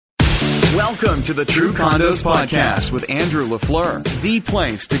Welcome to the True Condos Podcast with Andrew LaFleur, the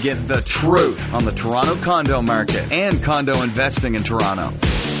place to get the truth on the Toronto condo market and condo investing in Toronto.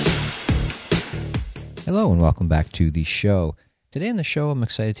 Hello and welcome back to the show. Today on the show, I'm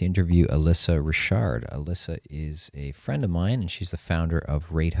excited to interview Alyssa Richard. Alyssa is a friend of mine and she's the founder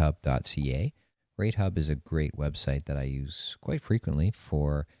of RateHub.ca. RateHub is a great website that I use quite frequently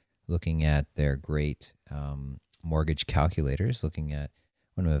for looking at their great mortgage calculators, looking at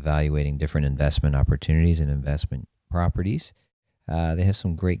when I'm evaluating different investment opportunities and investment properties. They have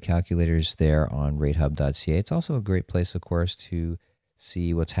some great calculators there on ratehub.ca. It's also a great place, of course, to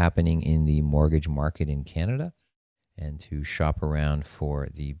see what's happening in the mortgage market in Canada and to shop around for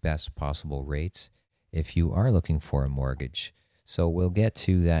the best possible rates if you are looking for a mortgage. So we'll get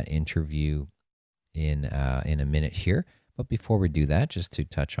to that interview in a minute here. But before we do that, just to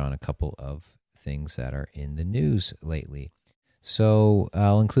touch on a couple of things that are in the news lately. So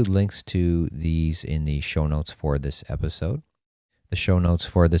I'll include links to these in the show notes for this episode. The show notes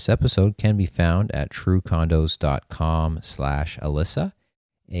for this episode can be found at truecondos.com/Alyssa,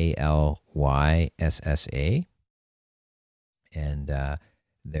 ALYSSA. And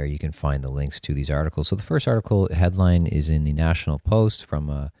there you can find the links to these articles. So the first article headline is in the National Post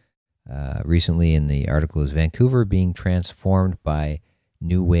from recently, in the article is Vancouver being transformed by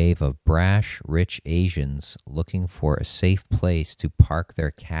new wave of brash, rich Asians looking for a safe place to park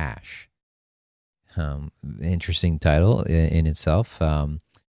their cash. Interesting title in itself. So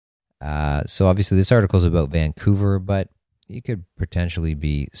obviously this article is about Vancouver, but it could potentially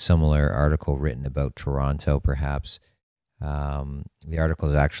be similar article written about Toronto, perhaps. The article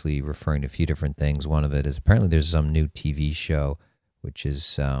is actually referring to a few different things. One of it is apparently there's some new TV show, which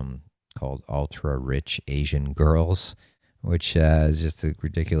is called Ultra Rich Asian Girls, which is just a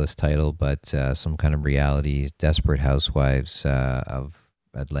ridiculous title, but some kind of reality, Desperate Housewives of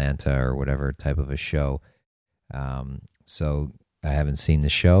Atlanta or whatever type of a show. So I haven't seen the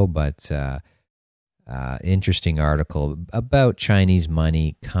show, but interesting article about Chinese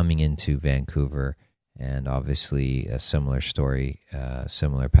money coming into Vancouver, and obviously a similar story,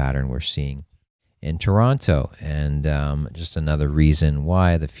 similar pattern we're seeing in Toronto, and just another reason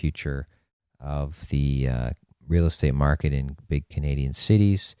why the future of the real estate market in big Canadian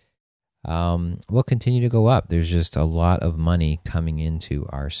cities will continue to go up. There's just a lot of money coming into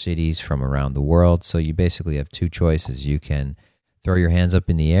our cities from around the world. So you basically have two choices. You can throw your hands up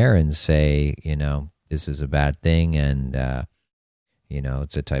in the air and say, this is a bad thing, and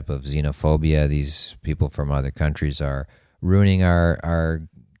it's a type of xenophobia. These people from other countries are ruining our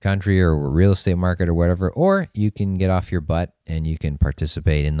country or real estate market or whatever. Or you can get off your butt and you can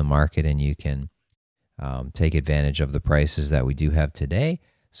participate in the market, and you can take advantage of the prices that we do have today,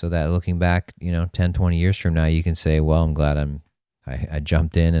 so that looking back, 10, 20 years from now, you can say, well, I'm glad I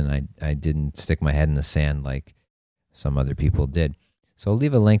jumped in and I didn't stick my head in the sand like some other people did. So I'll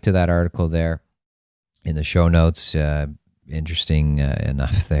leave a link to that article there in the show notes. Interesting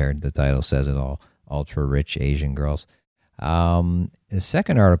enough there. The title says it all, Ultra Rich Asian Girls. The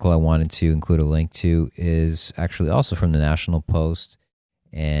second article I wanted to include a link to is actually also from the National Post,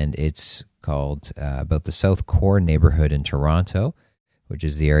 and it's called about the South Core neighborhood in Toronto, which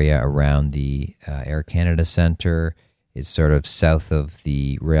is the area around the Air Canada Centre. It's sort of south of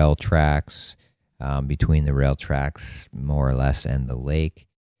the rail tracks, between the rail tracks, more or less, and the lake.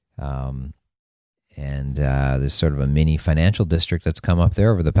 And there's sort of a mini financial district that's come up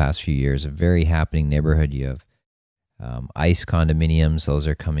there over the past few years, a very happening neighborhood. You have ICE condominiums. Those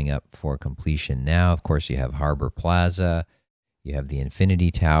are coming up for completion now. Of course, you have Harbor Plaza. You have the Infinity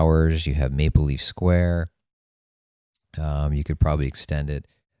Towers. You have Maple Leaf Square. You could probably extend it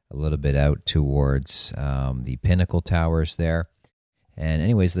a little bit out towards the Pinnacle Towers there. And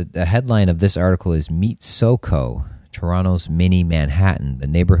anyways, the headline of this article is Meet SoCo, Toronto's mini Manhattan, the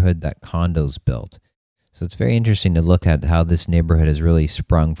neighborhood that condos built. So it's very interesting to look at how this neighborhood has really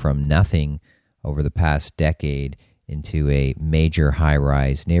sprung from nothing over the past decade into a major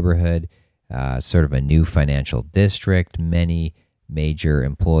high-rise neighborhood. Sort of a new financial district. Many major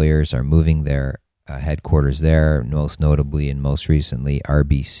employers are moving their headquarters there, most notably and most recently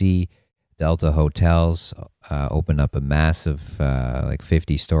RBC. Delta Hotels opened up a massive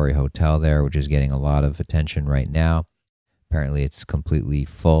 50-story hotel there, which is getting a lot of attention right now. Apparently it's completely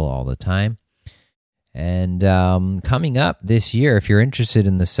full all the time. And coming up this year, if you're interested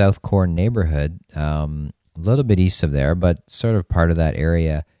in the South Core neighborhood, a little bit east of there, but sort of part of that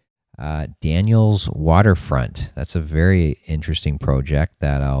area, Daniels Waterfront. That's a very interesting project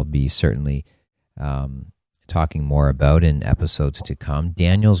that I'll be certainly talking more about in episodes to come.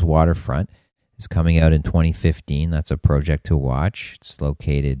 Daniels Waterfront is coming out in 2015. That's a project to watch. It's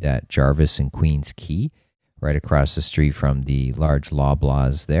located at Jarvis and Queens Quay, right across the street from the large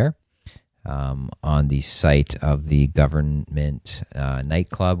Loblaws there, on the site of the government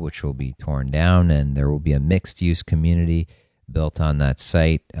nightclub, which will be torn down, and there will be a mixed-use community built on that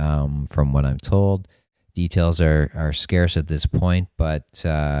site, from what I'm told. Details are scarce at this point, but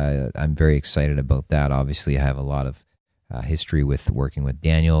I'm very excited about that. Obviously, I have a lot of history with working with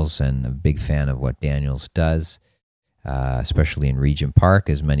Daniels, and a big fan of what Daniels does, especially in Regent Park,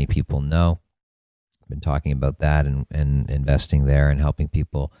 as many people know. I've been talking about that and investing there and helping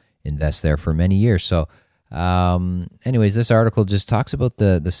people invest there for many years. So anyways, this article just talks about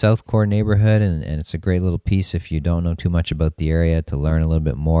the South Core neighborhood, and it's a great little piece if you don't know too much about the area to learn a little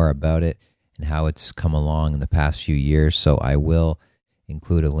bit more about it and how it's come along in the past few years. So I will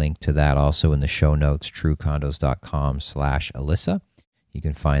include a link to that also in the show notes, truecondos.com/Alyssa. You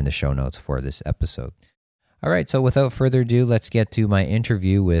can find the show notes for this episode. All right, so without further ado, let's get to my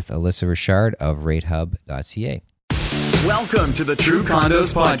interview with Alyssa Richard of RateHub.ca. Welcome to the True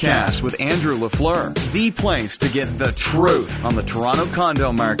Condos Podcast with Andrew LaFleur, the place to get the truth on the Toronto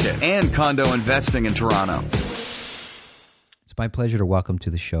condo market and condo investing in Toronto. It's my pleasure to welcome to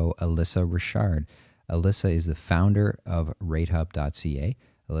the show Alyssa Richard. Alyssa is the founder of RateHub.ca.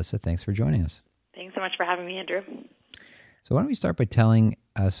 Alyssa, thanks for joining us. Thanks so much for having me, Andrew. So why don't we start by telling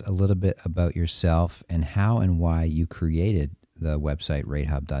us a little bit about yourself and how and why you created the website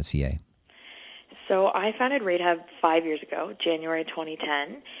RateHub.ca. So I founded RateHub 5 years ago, January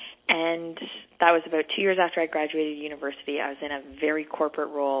 2010, and that was about 2 years after I graduated university. I was in a very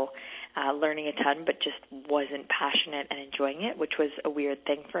corporate role, learning a ton, but just wasn't passionate and enjoying it, which was a weird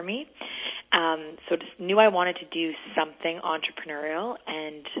thing for me. So just knew I wanted to do something entrepreneurial,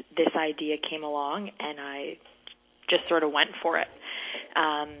 and this idea came along, and I just sort of went for it.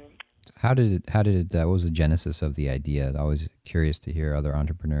 How did it, what was the genesis of the idea? I'm always curious to hear other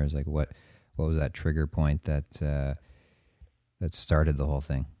entrepreneurs, like what was that trigger point that started the whole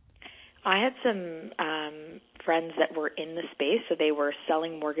thing? I had some friends that were in the space, so they were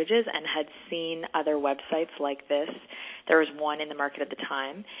selling mortgages and had seen other websites like this. There was one in the market at the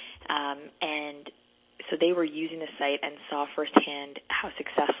time, and so they were using the site and saw firsthand how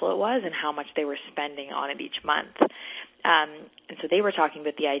successful it was and how much they were spending on it each month. And so they were talking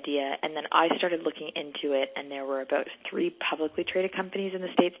about the idea, and then I started looking into it, and there were about 3 publicly traded companies in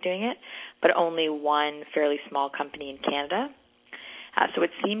the States doing it, but only one fairly small company in Canada. So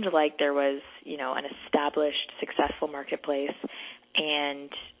it seemed like there was, an established, successful marketplace and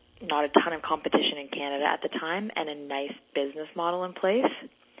not a ton of competition in Canada at the time, and a nice business model in place.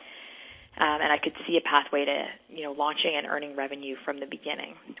 And I could see a pathway to, launching and earning revenue from the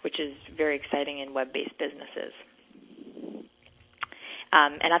beginning, which is very exciting in web-based businesses.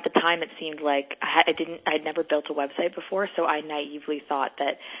 And at the time, it seemed like I'd never built a website before, so I naively thought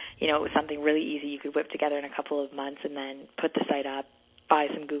that, it was something really easy you could whip together in a couple of months and then put the site up, buy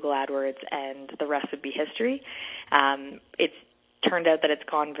some Google AdWords, and the rest would be history. It's turned out that it's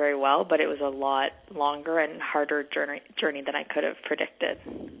gone very well, but it was a lot longer and harder journey than I could have predicted.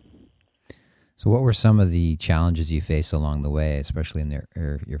 So what were some of the challenges you faced along the way, especially in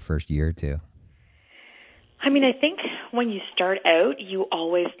your first year or two? I mean, I think when you start out, you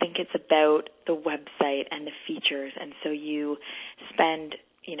always think it's about the website and the features. And so you spend,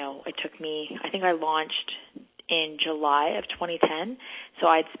 it took me, I think I launched in July of 2010. So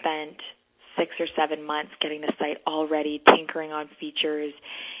I'd spent 6 or 7 months getting the site all ready, tinkering on features.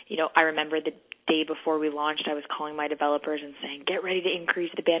 I remember the day before we launched, I was calling my developers and saying, get ready to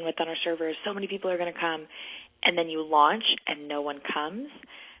increase the bandwidth on our servers. So many people are going to come. And then you launch and no one comes.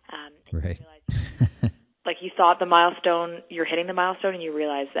 Right. You realize, like you thought you're hitting the milestone, and you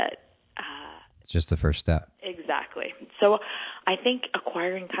realize that it's just the first step. Exactly. So I think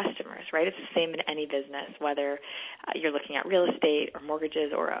acquiring customers, right? It's the same in any business, whether you're looking at real estate or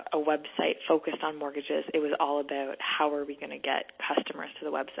mortgages or a website focused on mortgages. It was all about how are we going to get customers to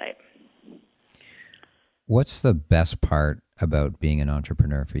the website. What's the best part about being an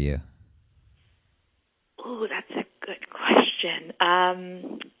entrepreneur for you? Oh, that's a good question.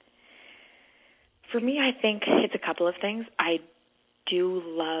 For me, I think it's a couple of things. I do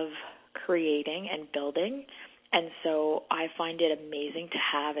love creating and building, and so I find it amazing to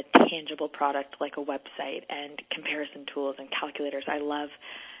have a tangible product like a website and comparison tools and calculators. I love,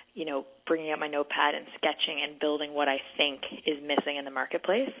 bringing out my notepad and sketching and building what I think is missing in the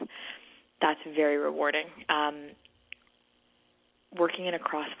marketplace. That's very rewarding. Working in a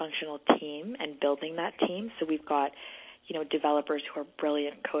cross-functional team and building that team. So we've got, developers who are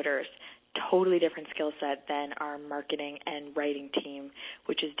brilliant coders, totally different skill set than our marketing and writing team,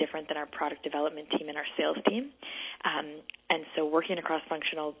 which is different than our product development team and our sales team. And so working in a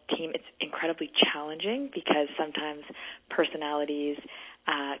cross-functional team, it's incredibly challenging because sometimes personalities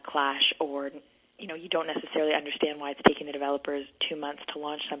clash, or you don't necessarily understand why it's taking the developers 2 months to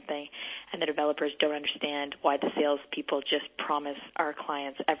launch something, and the developers don't understand why the salespeople just promise our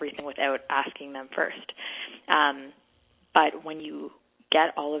clients everything without asking them first. But when you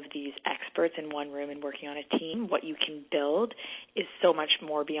get all of these experts in one room and working on a team, what you can build is so much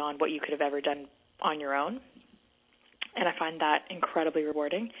more beyond what you could have ever done on your own. And I find that incredibly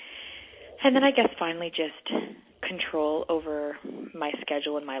rewarding. And then I guess finally just control over my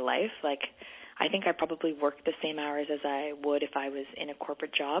schedule and my life. Like, I think I probably work the same hours as I would if I was in a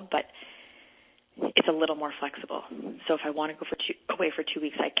corporate job, but it's a little more flexible. So if I want to go away for 2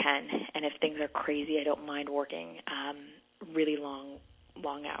 weeks, I can. And if things are crazy, I don't mind working really long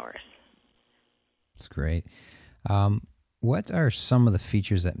hours. That's great. What are some of the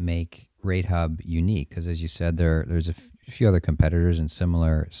features that make RateHub unique? Because as you said, there's a few other competitors and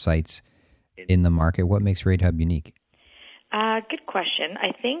similar sites in the market. What makes RateHub unique? Good question.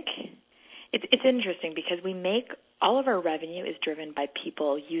 I think it's interesting because we make all of our revenue is driven by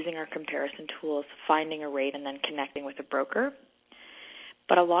people using our comparison tools, finding a rate, and then connecting with a broker.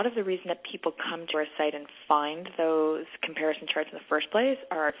 But a lot of the reason that people come to our site and find those comparison charts in the first place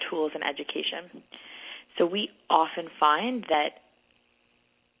are our tools and education. So we often find that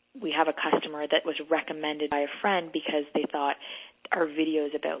we have a customer that was recommended by a friend because they thought our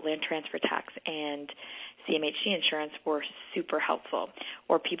videos about land transfer tax and CMHC insurance were super helpful,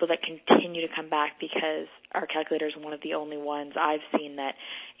 or people that continue to come back because our calculator is one of the only ones I've seen that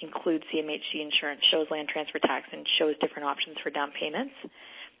includes CMHC insurance, shows land transfer tax, and shows different options for down payments.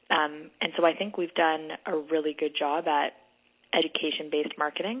 And so I think we've done a really good job at education-based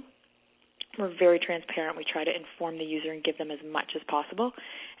marketing. We're very transparent. We try to inform the user and give them as much as possible,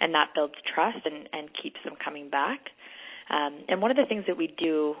 and that builds trust and keeps them coming back. And one of the things that we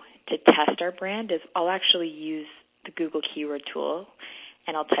do to test our brand is I'll actually use the Google keyword tool,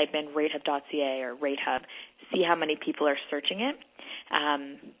 and I'll type in ratehub.ca or RateHub, see how many people are searching it.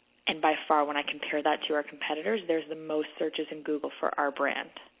 And by far, when I compare that to our competitors, there's the most searches in Google for our brand,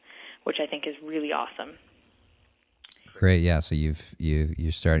 which I think is really awesome. Great, yeah. So you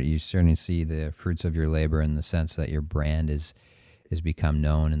starting to see the fruits of your labor in the sense that your brand is become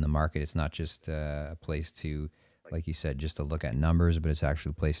known in the market. It's not just a place to, like you said, just to look at numbers, but it's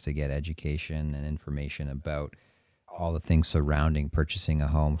actually a place to get education and information about all the things surrounding purchasing a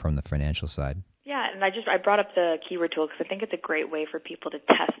home from the financial side. Yeah, and I brought up the keyword tool because I think it's a great way for people to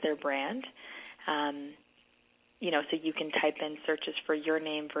test their brand. So you can type in searches for your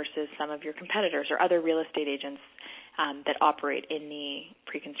name versus some of your competitors or other real estate agents that operate in the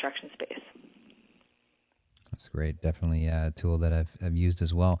pre-construction space. That's great. Definitely a tool that I've used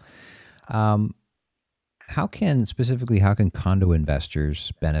as well. How can condo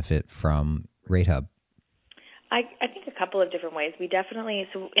investors benefit from RateHub? I think a couple of different ways.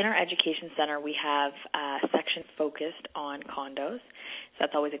 So in our education center, we have a section focused on condos. So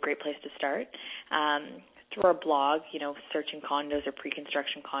that's always a great place to start. Through our blog, searching condos or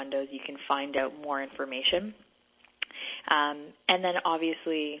pre-construction condos, you can find out more information. And then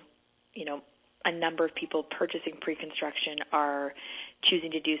obviously, a number of people purchasing pre-construction are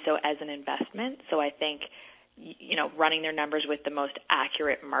choosing to do so as an investment. So I think, running their numbers with the most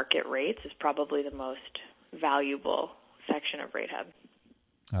accurate market rates is probably the most valuable section of RateHub.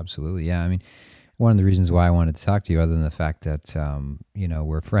 Absolutely, yeah. I mean, one of the reasons why I wanted to talk to you, other than the fact that,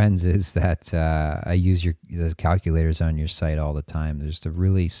 we're friends, is that I use the calculators on your site all the time. There's the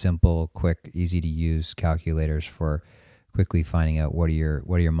really simple, quick, easy-to-use calculators for quickly finding out what are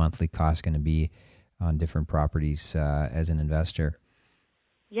your monthly costs going to be on different properties as an investor.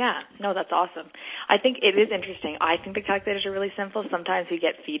 Yeah, no, that's awesome. I think it is interesting. I think the calculators are really simple. Sometimes we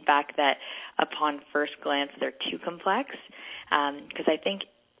get feedback that upon first glance they're too complex because I think,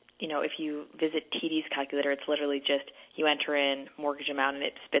 if you visit TD's calculator, it's literally just you enter in mortgage amount and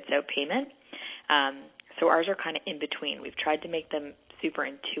it spits out payment. So ours are kind of in between. We've tried to make them super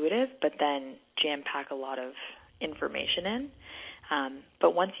intuitive, but then jam-pack a lot of information in.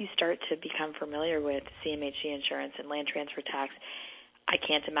 But once you start to become familiar with CMHC insurance and land transfer tax, I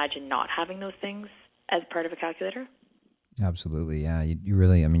can't imagine not having those things as part of a calculator. Absolutely, yeah. You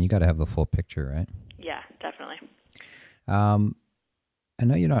really, you got to have the full picture, right? Yeah, definitely. I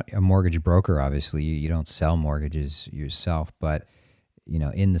know you're not a mortgage broker, obviously. You don't sell mortgages yourself, but,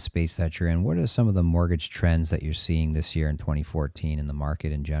 in the space that you're in, what are some of the mortgage trends that you're seeing this year in 2014 in the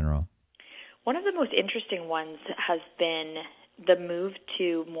market in general? One of the most interesting ones has been the move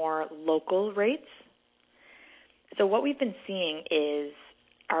to more local rates. So what we've been seeing is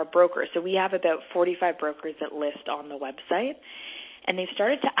our brokers. So we have about 45 brokers that list on the website, and they've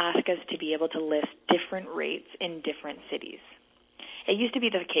started to ask us to be able to list different rates in different cities. It used to be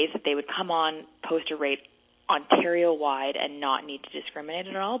the case that they would come on, post a rate Ontario-wide and not need to discriminate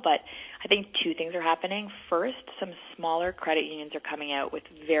at all, but I think two things are happening. First, some smaller credit unions are coming out with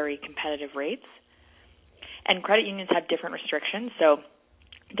very competitive rates, and credit unions have different restrictions, so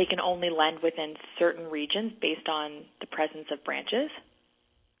they can only lend within certain regions based on the presence of branches.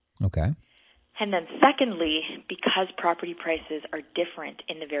 Okay. And then secondly, because property prices are different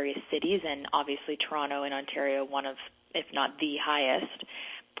in the various cities, and obviously Toronto and Ontario, one of, if not the highest,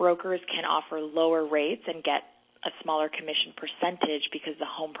 brokers can offer lower rates and get a smaller commission percentage because the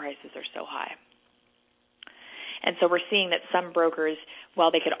home prices are so high. And so we're seeing that some brokers,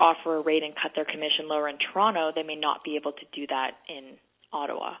 while they could offer a rate and cut their commission lower in Toronto, they may not be able to do that in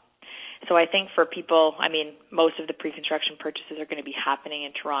Ottawa. So I think for people, I mean, most of the pre-construction purchases are going to be happening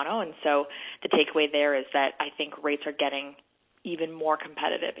in Toronto, and so the takeaway there is that I think rates are getting even more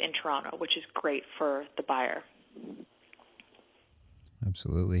competitive in Toronto, which is great for the buyer.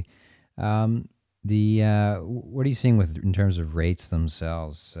 Absolutely. What are you seeing in terms of rates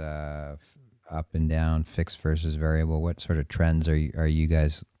themselves, up and down, fixed versus variable? What sort of trends are you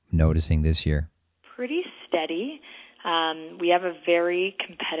guys noticing this year? Pretty steady. We have a very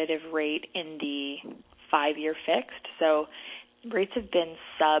competitive rate in the 5-year fixed. So rates have been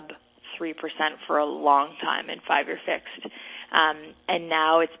sub 3% for a long time in 5-year fixed. And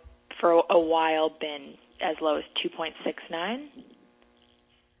now it's for a while been as low as 2.69.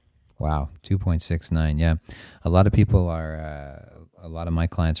 Wow, 2.69. Yeah. A lot of people a lot of my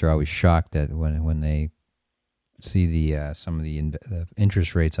clients are always shocked that when they see some of the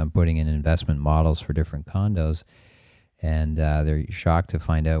interest rates I'm putting in investment models for different condos. And they're shocked to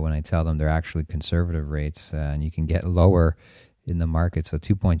find out when I tell them they're actually conservative rates, and you can get lower in the market. So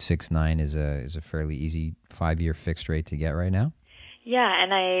 2.69 is a fairly easy 5-year fixed rate to get right now. Yeah,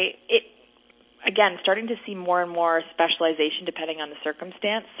 and again, starting to see more and more specialization depending on the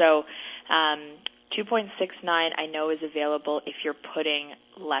circumstance. So 2.69 I know is available if you're putting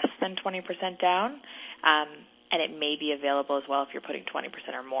less than 20% down, and it may be available as well if you're putting 20%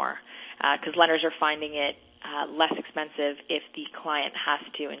 or more, because lenders are finding it less expensive if the client has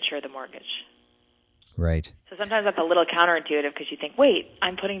to insure the mortgage. Right. So sometimes that's a little counterintuitive because you think, wait,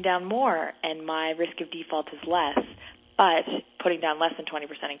 I'm putting down more and my risk of default is less, but putting down less than 20%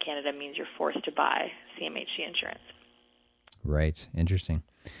 in Canada means you're forced to buy CMHC insurance. Right. Interesting.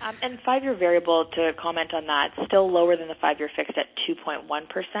 And 5-year variable, to comment on that, still lower than the 5-year fixed at 2.1%,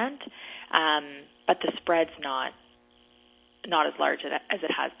 but the spread's not as large as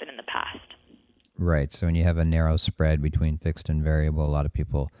it has been in the past. Right. So when you have a narrow spread between fixed and variable, a lot of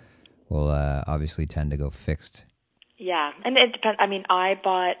people will obviously tend to go fixed. Yeah. And it depends. I mean, I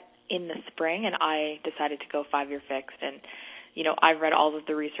bought in the spring and I decided to go 5-year fixed. And, I've read all of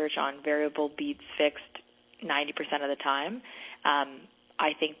the research on variable beats fixed 90% of the time.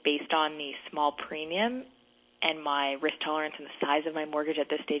 I think based on the small premium and my risk tolerance and the size of my mortgage at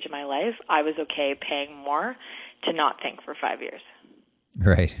this stage of my life, I was okay paying more to not think for 5 years.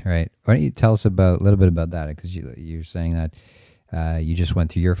 Right. Why don't you tell us a little bit about that? Because you're saying that you just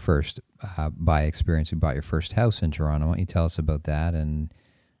went through your first buy experience. You bought your first house in Toronto. Why don't you tell us about that and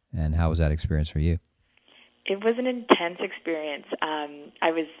how was that experience for you? It was an intense experience.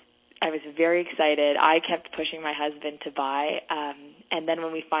 I was very excited. I kept pushing my husband to buy, and then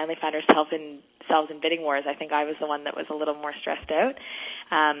when we finally found ourselves in bidding wars, I think I was the one that was a little more stressed out.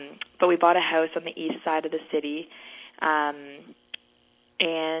 But we bought a house on the east side of the city.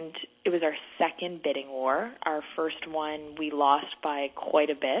 And it was our second bidding war. Our first one, we lost by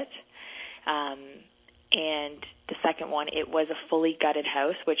quite a bit. And the second one, it was a fully gutted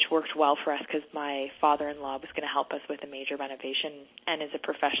house, which worked well for us because my father-in-law was going to help us with a major renovation and is a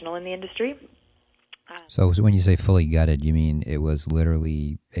professional in the industry. So when you say fully gutted, you mean it was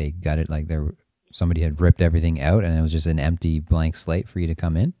literally a gutted, like somebody had ripped everything out and it was just an empty blank slate for you to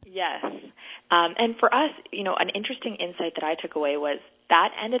come in? Yes. And for us, an interesting insight that I took away was that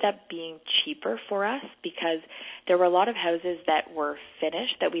ended up being cheaper for us because there were a lot of houses that were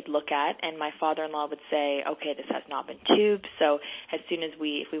finished that we'd look at, and my father-in-law would say, okay, this has not been tubed, so as soon as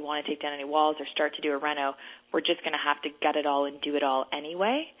if we want to take down any walls or start to do a reno, we're just going to have to gut it all and do it all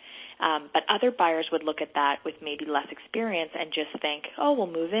anyway. But other buyers would look at that with maybe less experience and just think, oh, we'll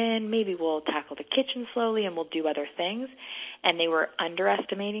move in, maybe we'll tackle the kitchen slowly and we'll do other things. And they were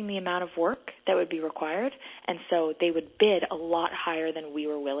underestimating the amount of work that would be required, and so they would bid a lot higher than we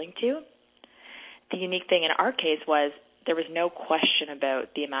were willing to. The unique thing in our case was there was no question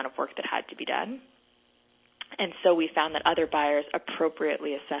about the amount of work that had to be done. And so we found that other buyers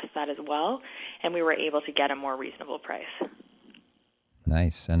appropriately assessed that as well, and we were able to get a more reasonable price.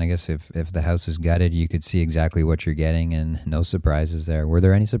 Nice. And I guess if the house is gutted, you could see exactly what you're getting and no surprises there. Were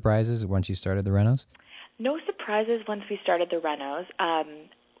there any surprises once you started the renos? No surprises once we started the renos.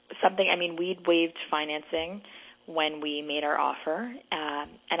 We'd waived financing when we made our offer,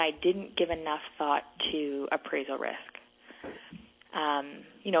 and I didn't give enough thought to appraisal risk.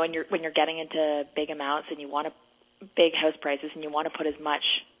 When you're getting into big amounts and you want big house prices and you want to put as much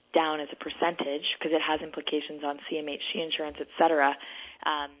down as a percentage because it has implications on CMHC insurance, et cetera.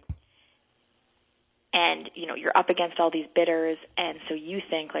 And you're up against all these bidders, and so you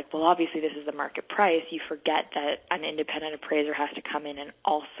think obviously this is the market price. You forget that an independent appraiser has to come in and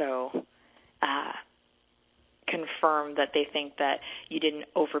also confirm that they think that you didn't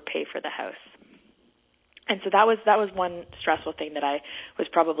overpay for the house. And so that was one stressful thing that I was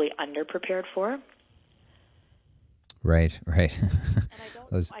probably underprepared for. Right.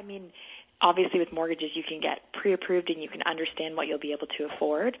 And obviously with mortgages you can get pre-approved and you can understand what you'll be able to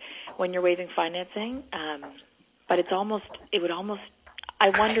afford when you're waiving financing. But I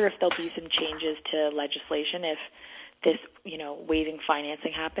wonder if there'll be some changes to legislation if this, waiving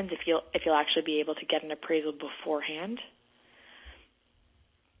financing happens, if you'll actually be able to get an appraisal beforehand.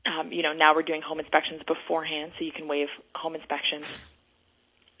 Now we're doing home inspections beforehand, so you can waive home inspections.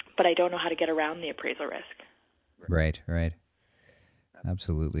 But I don't know how to get around the appraisal risk. Right.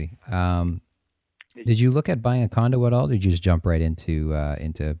 Absolutely. Did you look at buying a condo at all? Or did you just jump right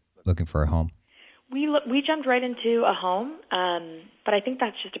into looking for a home? We jumped right into a home, but I think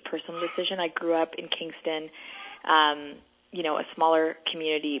that's just a personal decision. I grew up in Kingston, a smaller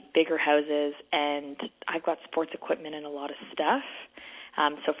community, bigger houses, and I've got sports equipment and a lot of stuff.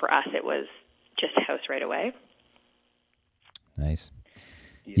 So for us, it was just a house right away. Nice.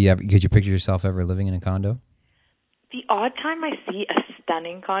 Could you picture yourself ever living in a condo? The odd time I see a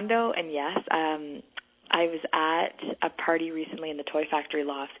stunning condo, and yes, I was at a party recently in the Toy Factory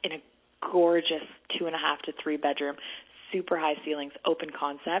loft in a gorgeous 2.5 to 3 bedroom, super high ceilings, open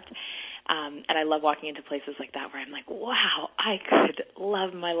concept. And I love walking into places like that where I'm like, wow, I could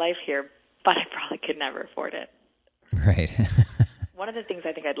love my life here, but I probably could never afford it. Right. One of the things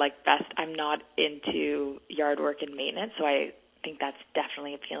I think I'd like best, I'm not into yard work and maintenance, so I think that's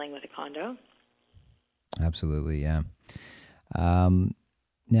definitely appealing with a condo. Absolutely, yeah.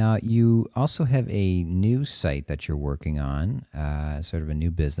 Now, you also have a new site that you're working on, sort of a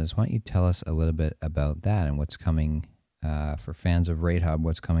new business. Why don't you tell us a little bit about that and what's coming for fans of Rate Hub,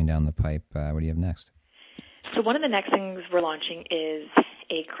 what's coming down the pipe? What do you have next? So one of the next things we're launching is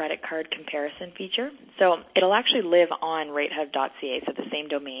a credit card comparison feature. So it'll actually live on ratehub.ca, so the same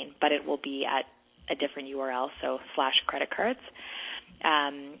domain, but it will be at a different URL, so /creditcards.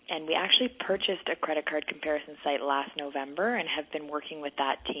 And we actually purchased a credit card comparison site last November and have been working with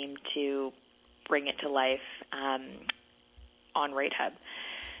that team to bring it to life on Rate Hub.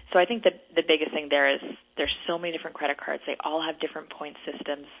 So I think that the biggest thing there is there's so many different credit cards. They all have different point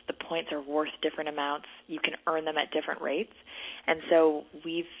systems. The points are worth different amounts. You can earn them at different rates. And so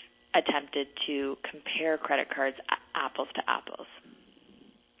we've attempted to compare credit cards apples to apples.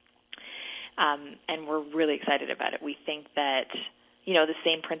 And we're really excited about it. We think that, the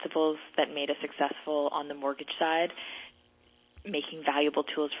same principles that made us successful on the mortgage side, making valuable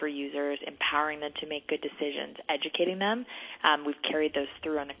tools for users, empowering them to make good decisions, educating them, we've carried those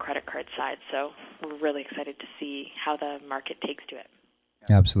through on the credit card side. So we're really excited to see how the market takes to it.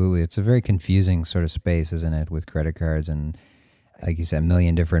 Absolutely. It's a very confusing sort of space, isn't it, with credit cards and, like you said, a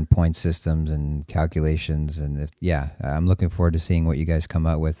million different point systems and calculations. And I'm looking forward to seeing what you guys come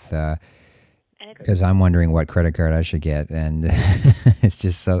out with, because I'm wondering what credit card I should get, and it's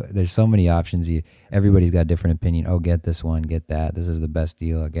just there's so many options. Everybody's got a different opinion. Oh, get this one, get that. This is the best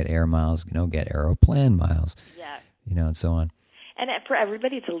deal. Get Air Miles, get Aeroplan miles. Yeah. And so on. And for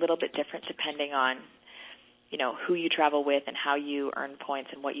everybody, it's a little bit different depending on, who you travel with and how you earn points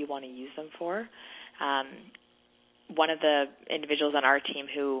and what you want to use them for. One of the individuals on our team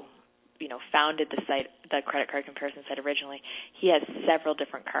who founded the site, the credit card comparison site originally, he has several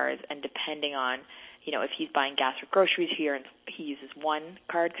different cards, and depending on, if he's buying gas or groceries here, and he uses one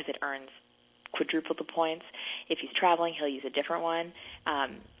card because it earns quadruple the points. If he's traveling, he'll use a different one.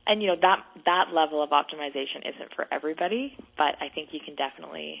 And that level of optimization isn't for everybody, but I think you can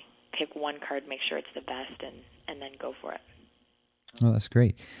definitely pick one card, make sure it's the best, and then go for it. Oh, that's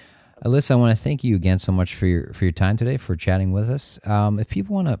great. Alyssa, I want to thank you again so much for your time today, for chatting with us. If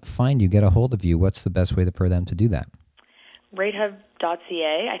people want to find you, get a hold of you, what's the best way for them to do that?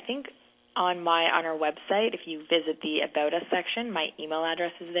 Ratehub.ca. I think on our website, if you visit the About Us section, my email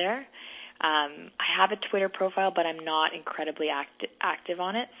address is there. I have a Twitter profile, but I'm not incredibly active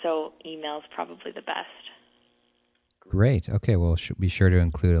on it, so email is probably the best. Great. Okay, well, be sure to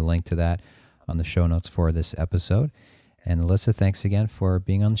include a link to that on the show notes for this episode. And Alyssa, thanks again for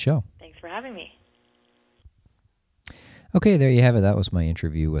being on the show. Thanks for having me. Okay, there you have it. That was my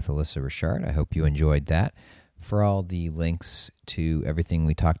interview with Alyssa Richard. I hope you enjoyed that. For all the links to everything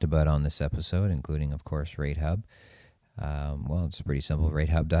we talked about on this episode, including, of course, RateHub, well, it's pretty simple,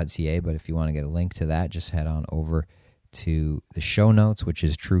 ratehub.ca, but if you want to get a link to that, just head on over to the show notes, which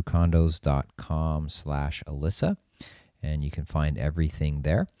is truecondos.com/Alyssa, and you can find everything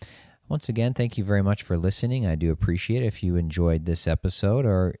there. Once again, thank you very much for listening. I do appreciate it. If you enjoyed this episode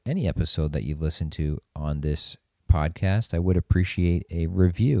or any episode that you've listened to on this podcast, I would appreciate a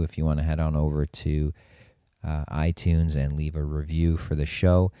review. If you want to head on over to iTunes and leave a review for the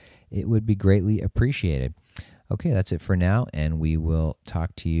show, it would be greatly appreciated. Okay, that's it for now, and we will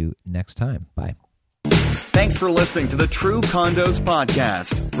talk to you next time. Bye. Thanks for listening to the True Condos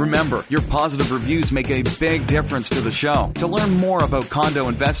Podcast. Remember, your positive reviews make a big difference to the show. To learn more about condo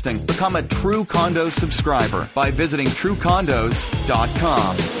investing, become a True Condos subscriber by visiting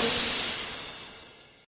truecondos.com.